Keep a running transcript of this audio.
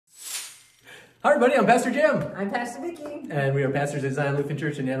Hi everybody, I'm Pastor Jim. I'm Pastor Vicky. And we are pastors at Zion Lutheran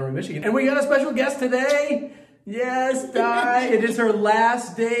Church in Ann Arbor, Michigan. And we got a special guest today. Yes, Di. It is her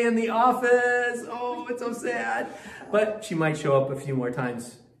last day in the office. Oh, it's so sad. But she might show up a few more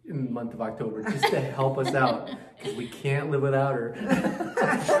times in the month of October just to help us out. Because we can't live without her.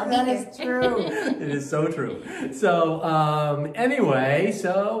 That is true. It is so true. So, anyway,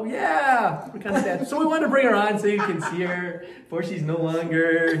 so yeah, we're kind of sad. So we wanted to bring her on so you can see her before she's no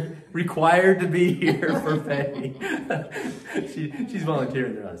longer required to be here for pay. She's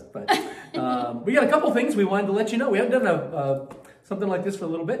volunteering to us. But we got a couple things we wanted to let you know. We haven't done something like this for a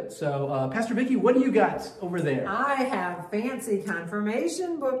little bit. So, Pastor Vicky, what do you got over there? I have fancy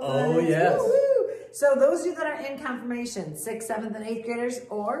confirmation booklets. Oh, yes. Woo-hoo. So those of you that are in confirmation, 6th, 7th, and 8th graders,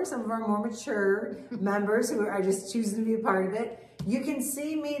 or some of our more mature members who are just choosing to be a part of it, you can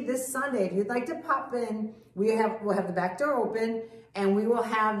see me this Sunday. If you'd like to pop in, we'll have the back door open, and we will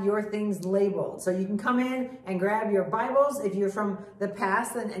have your things labeled. So you can come in and grab your Bibles. If you're from the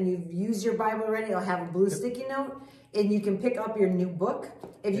past and you've used your Bible already, it'll have a blue sticky note, and you can pick up your new book.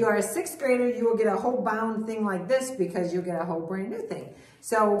 If you are a 6th grader, you will get a whole bound thing like this because you'll get a whole brand new thing.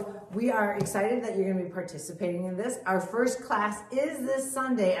 So we are excited that you're going to be participating in this. Our first class is this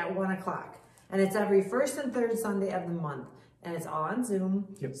Sunday at 1 o'clock, and it's every first and third Sunday of the month, and it's all on Zoom.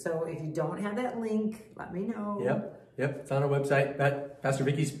 Yep. So if you don't have that link, let me know. Yep. It's on our website. Pastor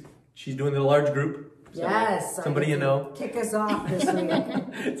Vicky's, she's doing the large group. So yes. Somebody you know. Kick us off this week.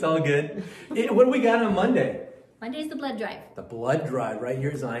 It's all good. What do we got on Monday? Monday's the blood drive. The blood drive right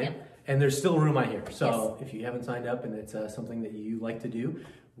here at Zion. Yep. And there's still room out here. So if you haven't signed up and it's something that you like to do,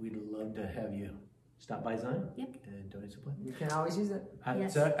 we'd love to have you stop by Zion and donate some blood. You can always use it.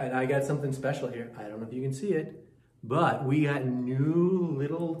 And I got something special here. I don't know if you can see it, but we got new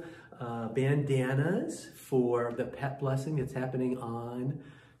little bandanas for the pet blessing that's happening on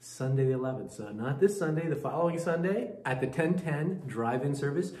Sunday the 11th. So not this Sunday, the following Sunday at the 10:10 drive-in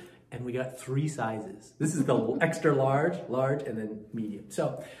service. And we got 3 sizes. This is the extra large, and then medium.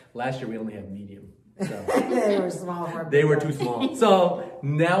 So last year we only had medium. So they were small. They were too small. So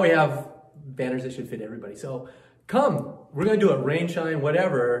now we have banners that should fit everybody. So come, we're gonna do it, rain, shine,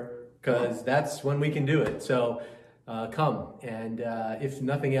 whatever, because that's when we can do it. So come, and if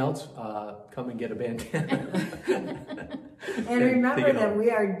nothing else, come and get a bandana. And remember that we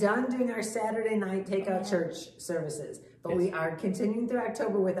are done doing our Saturday night takeout church services, but we are continuing through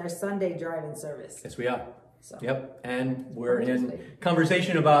October with our Sunday drive-in service. Yes, we are. So. Yep, and we're in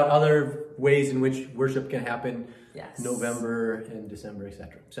conversation about other ways in which worship can happen. Yes. November and December,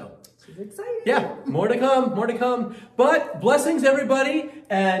 etc. So, she's excited. Yeah, more to come. But blessings, everybody,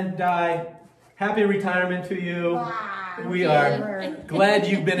 and happy retirement to you. Wow. We are glad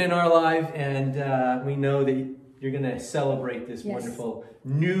you've been in our life, and we know that you're going to celebrate this wonderful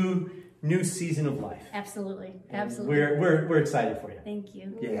new season of life. Absolutely. We're excited for you. Thank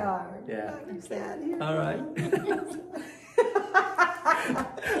you. We are. Yeah. I'm sad here. All right.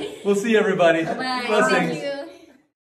 We'll see everybody. Bye. Blessings. Thank you.